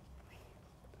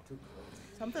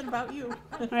 Something about you.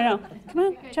 I know. Come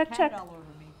on, check, check.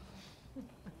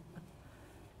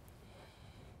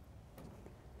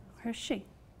 Where's she?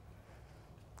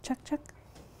 Check, check.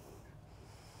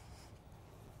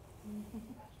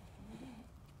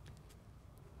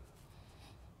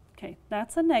 Okay,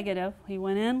 that's a negative. He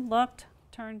went in, looked,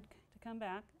 turned to come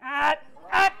back.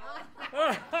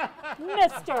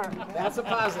 Mister. That's a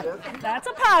positive. That's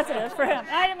a positive for him.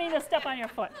 I didn't mean to step on your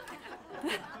foot.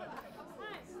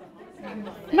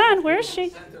 Come on, where is she?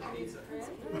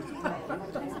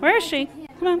 Where is she?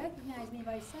 Come on. Recognize me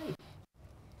by sight.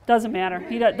 Doesn't matter.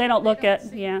 They don't look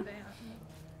at, yeah.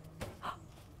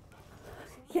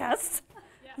 Yes.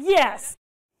 Yes.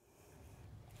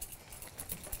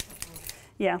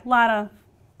 Yeah, a lot of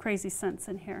crazy scents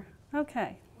in here.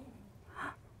 Okay.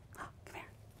 Come here.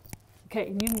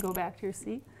 Okay, and you can go back to your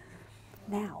seat.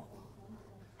 Now.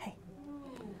 Hey.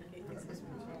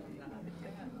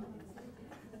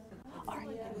 All right,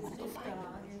 go find.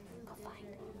 Go find.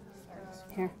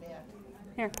 Here.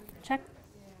 Here, check.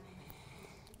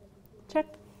 Check.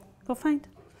 Go find.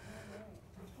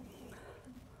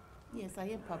 Yes, I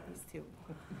have puppies too.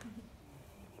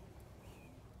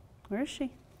 Where is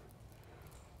she?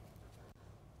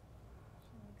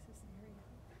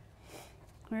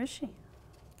 Where is she?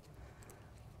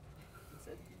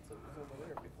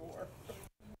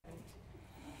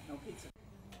 No pizza.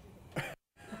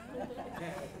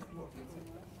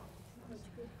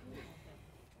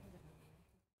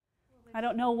 I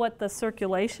don't know what the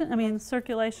circulation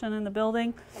in the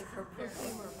building.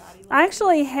 I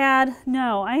actually had,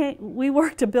 we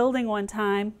worked a building one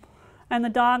time and the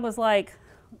dog was like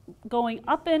going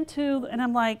up into, and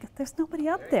I'm like, there's nobody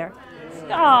up there.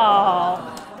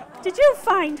 Oh, did you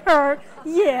find her?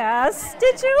 Yes.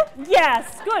 Did you?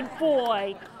 Yes. Good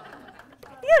boy.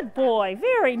 Good boy.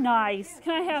 Very nice.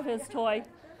 Can I have his toy?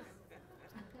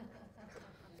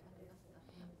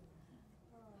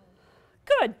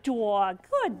 Good dog.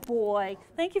 Good boy.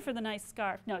 Thank you for the nice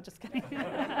scarf. No, just kidding.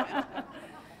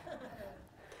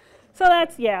 So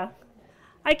that's, yeah.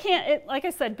 I can't, like I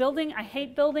said, building, I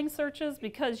hate building searches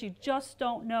because you just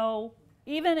don't know,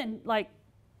 even in like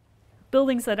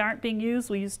buildings that aren't being used,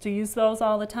 we used to use those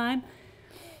all the time.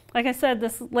 Like I said,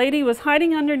 this lady was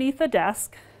hiding underneath the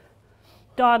desk.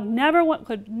 Dog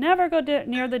could never go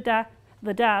near the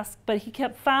desk, but he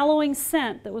kept following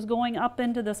scent that was going up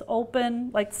into this open,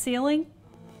 like, ceiling.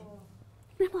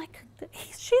 And I'm like,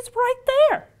 she's right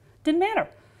there. Didn't matter.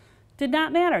 Did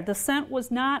not matter. The scent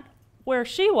was not where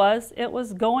she was. It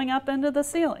was going up into the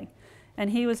ceiling. And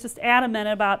he was just adamant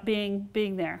about being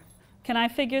there. Can I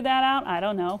figure that out? I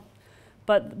don't know.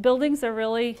 But buildings are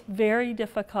really very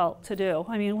difficult to do.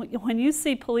 I mean, when you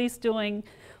see police doing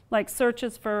like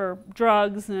searches for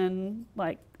drugs and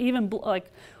like even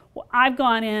like I've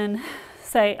gone in,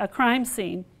 say, a crime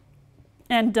scene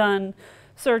and done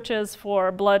searches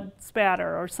for blood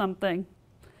spatter or something.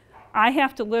 I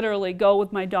have to literally go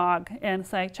with my dog and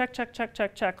say, check, check, check,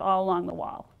 check, check all along the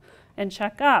wall and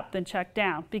check up and check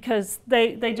down because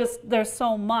there's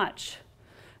so much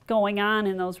going on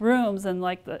in those rooms, and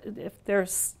like if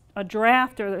there's a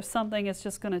draft or there's something, it's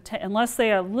just going to take, unless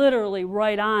they are literally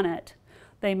right on it,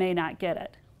 they may not get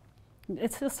it.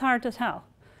 It's just hard to tell.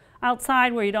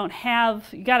 Outside where you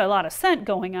got a lot of scent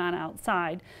going on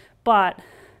outside, but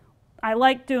I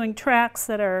like doing tracks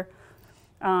that are,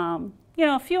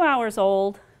 a few hours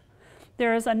old.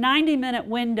 There is a 90-minute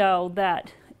window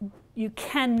that you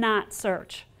cannot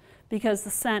search because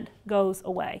the scent goes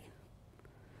away.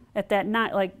 At that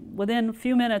night, like within a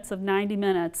few minutes of 90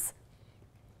 minutes,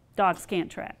 dogs can't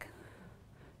track.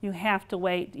 You have to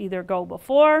wait, either go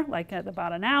before, like at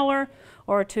about an hour,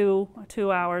 or two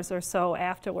hours or so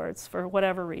afterwards for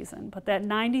whatever reason. But that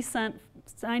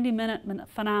 90-minute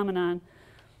phenomenon,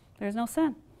 there's no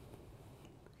scent.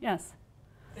 Yes?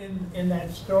 In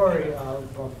that story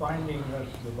of finding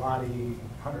the body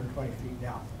 120 feet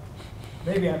down,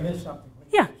 maybe I missed something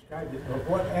when you described it, but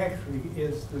what actually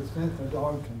is the scent the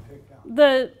dog can pick out?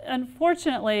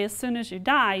 Unfortunately, as soon as you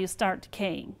die, you start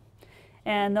decaying.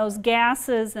 And those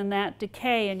gases and that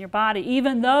decay in your body,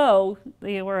 even though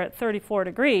they were at 34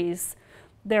 degrees,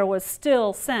 there was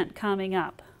still scent coming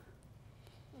up.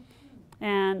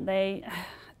 And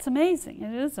it's amazing.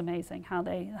 It is amazing how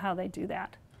they do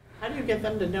that. How do you get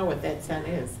them to know what that scent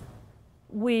is?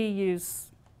 We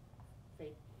use,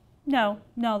 no,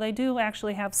 they do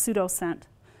actually have pseudo scent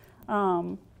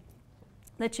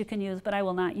that you can use, but I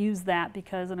will not use that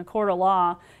because in a court of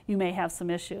law, you may have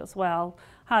some issues. Well,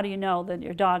 how do you know that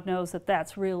your dog knows that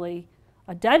that's really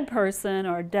a dead person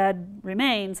or dead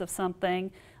remains of something,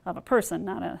 of a person,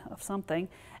 not of something?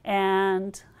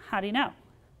 And how do you know?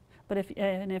 But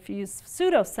if you use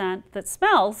pseudo scent that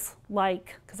smells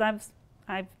like, because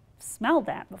I've smelled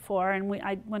that before, and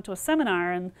I went to a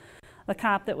seminar, and the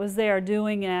cop that was there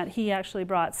doing it, he actually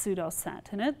brought pseudo scent,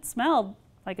 and it smelled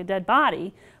like a dead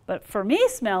body. But for me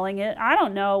smelling it, I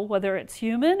don't know whether it's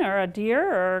human or a deer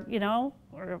or, you know,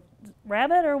 or a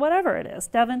rabbit or whatever it is.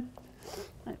 Devin,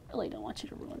 I really don't want you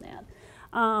to ruin that.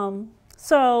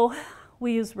 So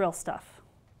we use real stuff.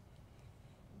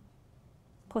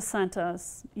 Placenta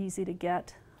is easy to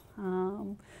get.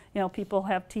 You know, people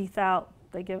have teeth out,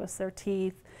 they give us their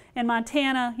teeth. In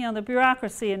Montana, you know, the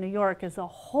bureaucracy in New York is a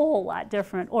whole lot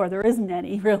different, or there isn't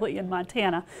any really in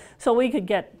Montana. So we could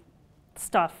get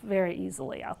stuff very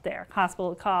easily out there.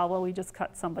 Hospital would call, well, we just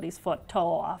cut somebody's toe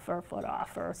off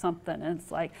or something. And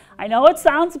it's like, I know it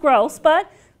sounds gross, but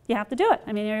you have to do it.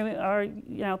 I mean, or,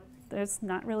 you know, there's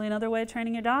not really another way of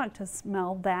training your dog to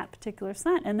smell that particular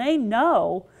scent. And they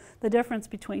know the difference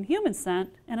between human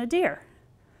scent and a deer.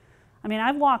 I mean,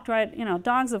 I've walked right, you know,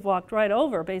 dogs have walked right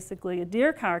over basically a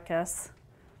deer carcass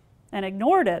and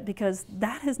ignored it because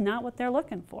that is not what they're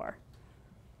looking for.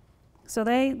 So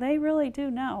they really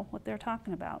do know what they're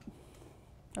talking about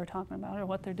or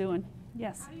what they're doing.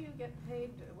 Yes? How do you get paid?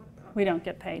 We don't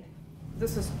get paid.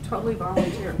 This is totally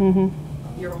volunteer.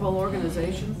 Mm-hmm. Your whole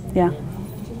organization? Yeah.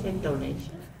 Did you take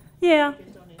donations? Yeah.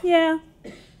 Yeah.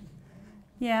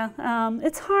 Yeah.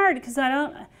 It's hard because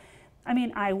I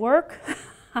mean, I work.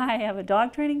 I have a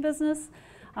dog training business.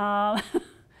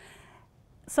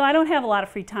 So I don't have a lot of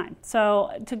free time. So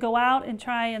to go out and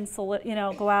try and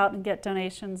go out and get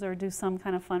donations or do some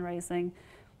kind of fundraising,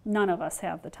 none of us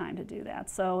have the time to do that.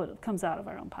 So it comes out of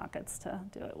our own pockets to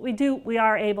do it. We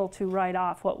are able to write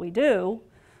off what we do,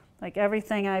 like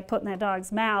everything I put in that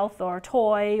dog's mouth or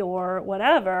toy or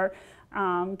whatever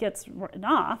gets written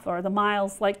off, or the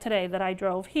miles like today that I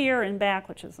drove here and back,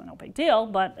 which is no big deal,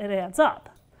 but it adds up.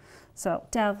 So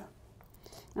Dev,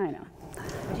 I know.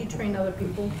 Do you train other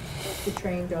people to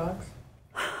train dogs?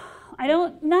 I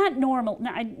don't, not normal,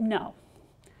 no.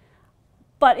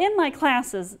 But in my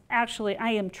classes, actually,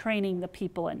 I am training the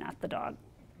people and not the dog.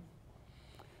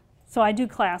 So I do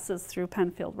classes through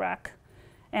Penfield Rec,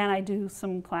 and I do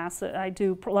some classes, I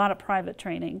do a lot of private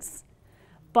trainings.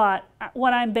 But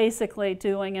what I'm basically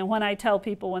doing, and when I tell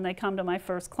people when they come to my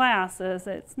first class, is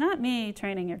it's not me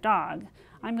training your dog.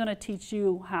 I'm going to teach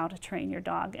you how to train your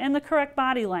dog and the correct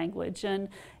body language and,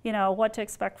 you know, what to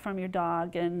expect from your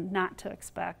dog and not to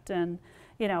expect. And,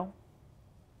 you know,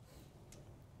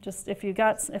 just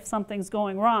if something's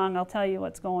going wrong, I'll tell you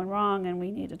what's going wrong and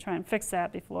we need to try and fix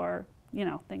that before, you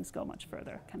know, things go much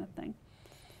further, kind of thing.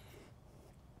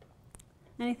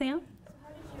 Anything else? How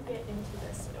did you get into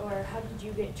this, or how did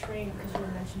you get trained? Because you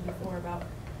mentioned before about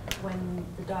when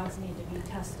the dogs need to be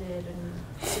tested and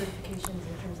certifications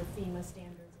in terms of FEMA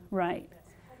standards. Right.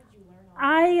 How did you learn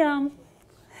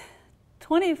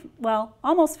all that?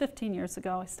 Almost 15 years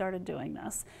ago, I started doing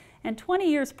this. And 20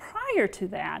 years prior to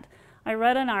that, I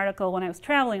read an article when I was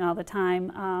traveling all the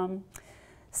time.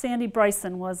 Sandy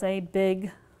Bryson was a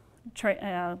big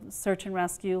search and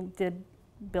rescue, did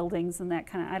buildings and that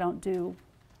kind of. I don't do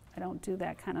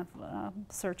that kind of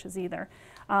searches either.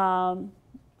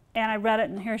 And I read it,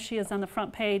 and here she is on the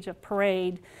front page of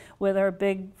Parade with her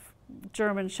big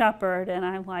German Shepherd, and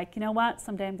I'm like, you know what,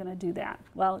 someday I'm going to do that.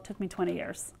 Well, it took me 20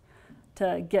 years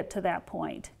to get to that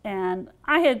point. And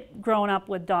I had grown up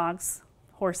with dogs,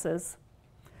 horses,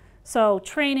 so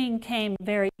training came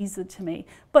very easy to me.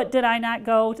 But did I not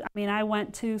go, I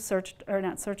went to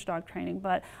not search dog training,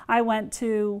 but I went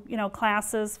to, you know,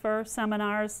 classes for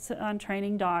seminars on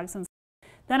training dogs. And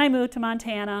then I moved to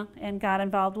Montana and got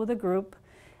involved with a group.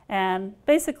 And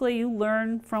basically you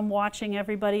learn from watching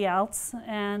everybody else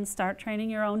and start training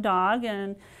your own dog.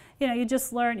 And you know, you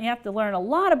have to learn a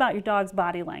lot about your dog's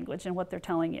body language and what they're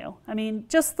telling you. I mean,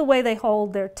 just the way they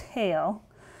hold their tail.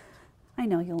 I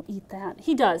know you'll eat that.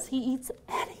 He does. He eats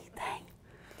anything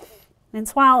and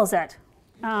swallows it.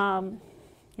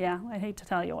 Yeah, I hate to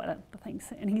tell you what the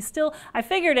thing's. And he's still, I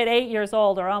figured at 8 years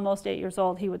old or almost 8 years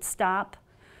old, he would stop.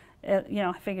 You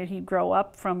know, I figured he'd grow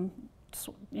up from,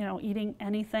 you know, eating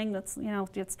anything that's, you know,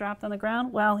 gets dropped on the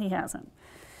ground. Well, he hasn't.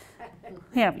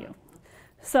 Have you?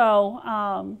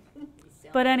 So,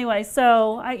 but anyway,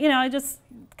 so I just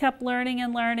kept learning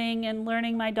and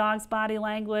learning my dog's body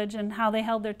language and how they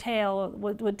held their tail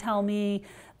would tell me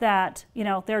that, you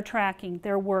know, they're tracking,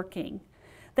 they're working.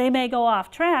 They may go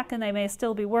off track and they may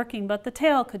still be working, but the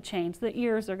tail could change, the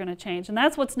ears are going to change. And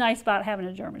that's what's nice about having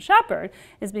a German Shepherd,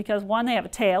 is because one, they have a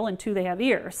tail, and two, they have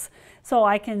ears. So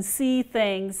I can see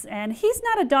things, and he's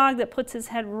not a dog that puts his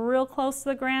head real close to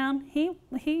the ground. He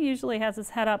usually has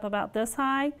his head up about this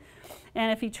high,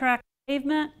 and if he tracks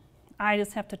pavement, I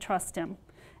just have to trust him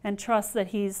and trust that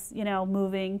he's, you know,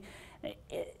 moving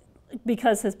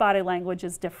because his body language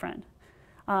is different.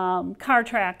 Car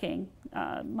tracking.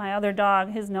 My other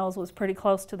dog, his nose was pretty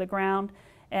close to the ground,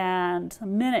 and the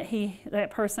minute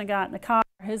that person got in the car,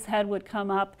 his head would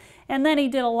come up, and then he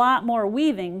did a lot more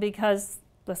weaving because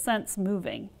the scent's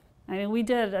moving. I mean, we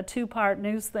did a 2-part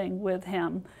news thing with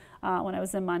him when I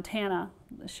was in Montana,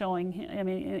 showing him, I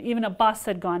mean, even a bus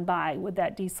had gone by with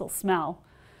that diesel smell,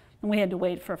 and we had to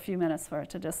wait for a few minutes for it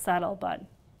to just settle, but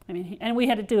I mean, and we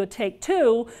had to do a take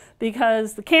 2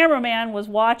 because the cameraman was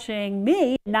watching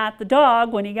me, not the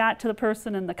dog, when he got to the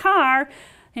person in the car,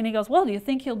 and he goes, well, do you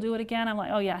think he'll do it again? I'm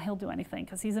like, oh yeah, he'll do anything,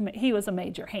 because he was a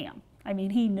major ham. I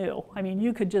mean, he knew. I mean,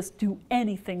 you could just do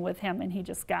anything with him, and he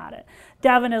just got it.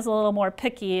 Devin is a little more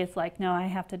picky. It's like, no, I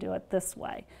have to do it this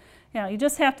way. You know, you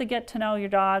just have to get to know your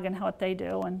dog and what they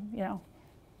do, and, you know,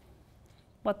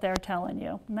 what they're telling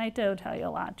you. And they do tell you a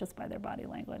lot just by their body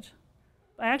language.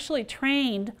 I actually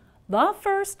trained the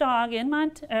first dog in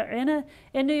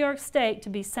New York State to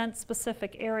be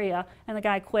scent-specific area, and the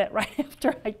guy quit right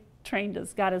after I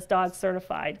got his dog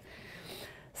certified.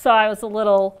 So I was a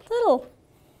little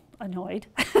annoyed.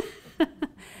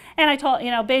 And I told,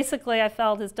 you know, basically I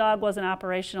felt his dog wasn't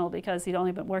operational because he'd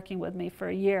only been working with me for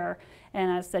a year,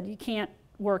 and I said, you can't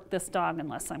work this dog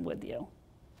unless I'm with you,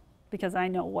 because I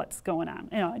know what's going on.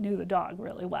 You know, I knew the dog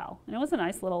really well, and it was a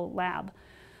nice little lab.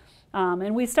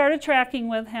 And we started tracking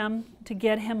with him to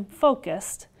get him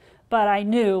focused, but I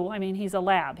knew, I mean, he's a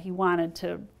lab. He wanted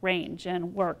to range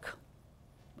and work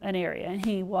an area, and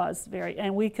he was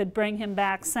and we could bring him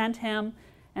back, scent him,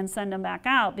 and send him back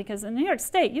out, because in New York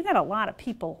State, you got a lot of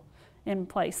people in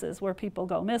places where people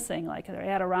go missing, like the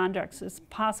Adirondacks. It's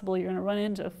possible you're going to run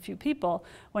into a few people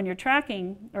when you're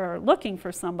tracking or looking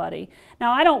for somebody.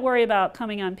 Now, I don't worry about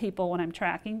coming on people when I'm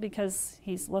tracking because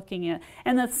he's looking at,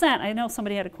 and the scent, I know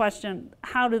somebody had a question,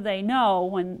 how do they know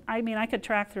when, I mean, I could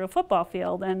track through a football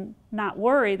field and not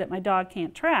worry that my dog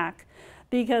can't track,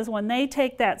 because when they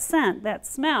take that scent, that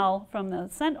smell from the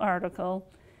scent article,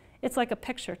 it's like a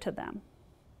picture to them.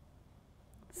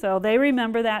 So they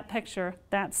remember that picture,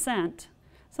 that scent.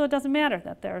 So it doesn't matter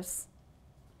that there's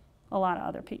a lot of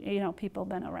other people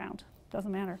been around.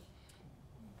 Doesn't matter.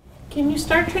 Can you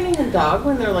start training a dog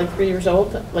when they're like 3 years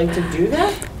old, like to do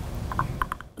that?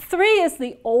 3 is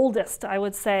the oldest, I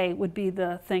would say, would be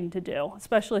the thing to do,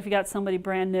 especially if you got somebody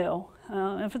brand new.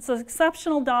 If it's an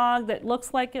exceptional dog that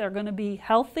looks like they're going to be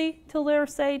healthy till they're,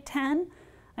 say, 10.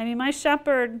 I mean, my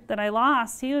shepherd that I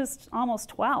lost, he was almost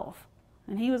 12,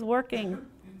 and he was working.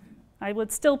 I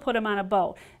would still put him on a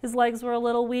boat. His legs were a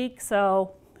little weak,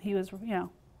 so he was, you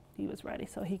know, he was ready,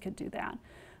 so he could do that.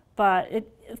 But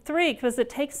 3, because it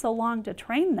takes so long to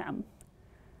train them.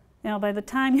 You know, by the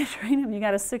time you train them, you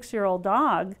got a 6-year-old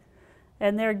dog,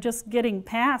 and they're just getting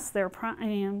past their prime, I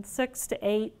mean, 6 to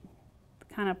 8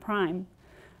 kind of prime.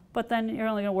 But then you're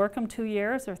only going to work them 2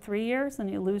 years or 3 years,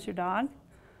 and you lose your dog.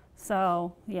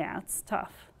 So, yeah, it's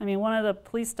tough. I mean, one of the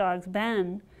police dogs,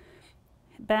 Ben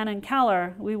and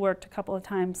Keller, we worked a couple of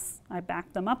times. I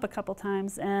backed them up a couple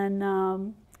times,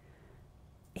 and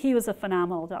he was a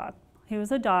phenomenal dog. He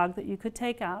was a dog that you could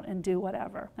take out and do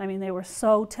whatever. I mean, they were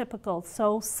so typical,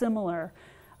 so similar.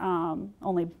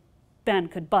 Only Ben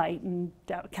could bite and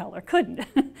Keller couldn't.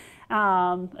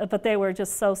 But they were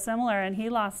just so similar, and he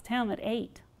lost him at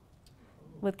 8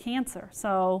 with cancer.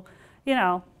 So, you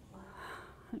know,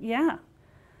 yeah.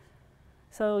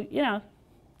 So, you know,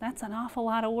 that's an awful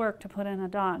lot of work to put in a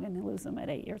dog and you lose them at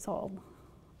 8 years old.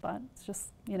 But it's just,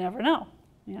 you never know.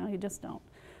 You know, you just don't.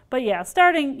 But yeah,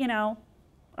 starting, you know,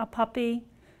 a puppy.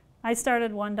 I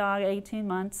started one dog at 18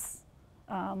 months.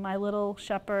 My little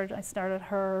shepherd, I started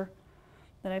her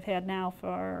that I've had now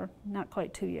for not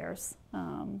quite 2 years.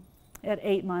 At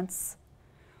 8 months,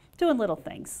 doing little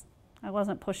things. I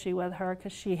wasn't pushy with her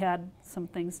because she had some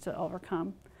things to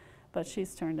overcome. But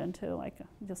she's turned into like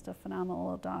just a phenomenal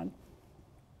little dog.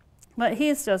 But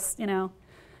he's just, you know,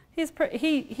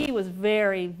 he was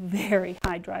very, very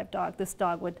high drive dog. This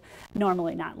dog would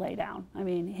normally not lay down. I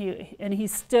mean, he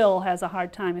still has a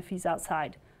hard time if he's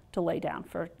outside to lay down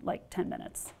for like 10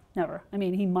 minutes. Never. I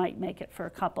mean, he might make it for a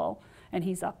couple, and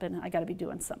he's up and I got to be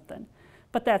doing something.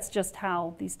 But that's just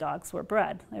how these dogs were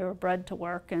bred. They were bred to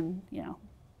work, and you know,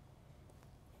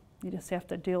 you just have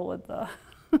to deal with the,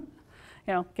 you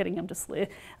know, getting them to sleep.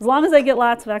 As long as they get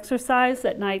lots of exercise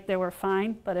at night, they were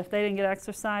fine. But if they didn't get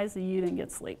exercise, you didn't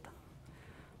get sleep.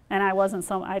 And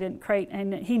I didn't crate,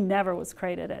 and he never was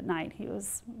crated at night. He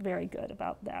was very good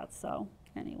about that. So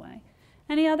anyway,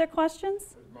 any other questions?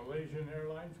 Has Malaysian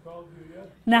Airlines called you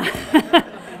yet? No.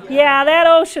 Yeah, that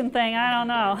ocean thing, I don't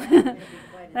know.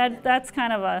 That's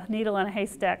kind of a needle in a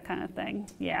haystack kind of thing.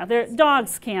 Yeah,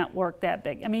 dogs can't work that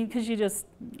big. I mean, because you just,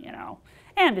 you know,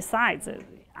 and besides,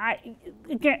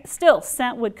 still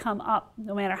scent would come up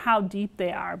no matter how deep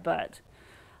they are, but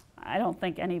I don't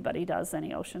think anybody does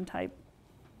any ocean type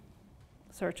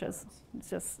searches. It's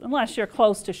just, unless you're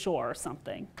close to shore or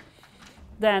something.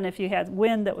 Then if you had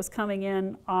wind that was coming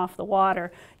in off the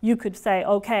water, you could say,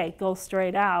 okay, go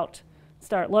straight out,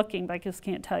 start looking, but I just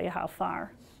can't tell you how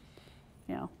far.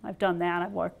 You know, I've done that.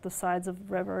 I've worked the sides of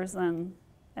rivers and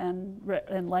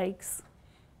lakes,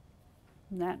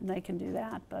 and they can do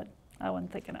that. But I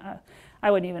wouldn't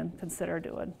even consider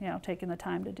doing, you know, taking the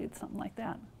time to do something like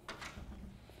that.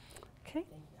 Okay,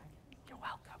 you're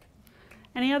welcome.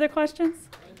 Any other questions?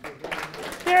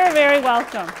 You're very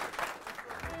welcome.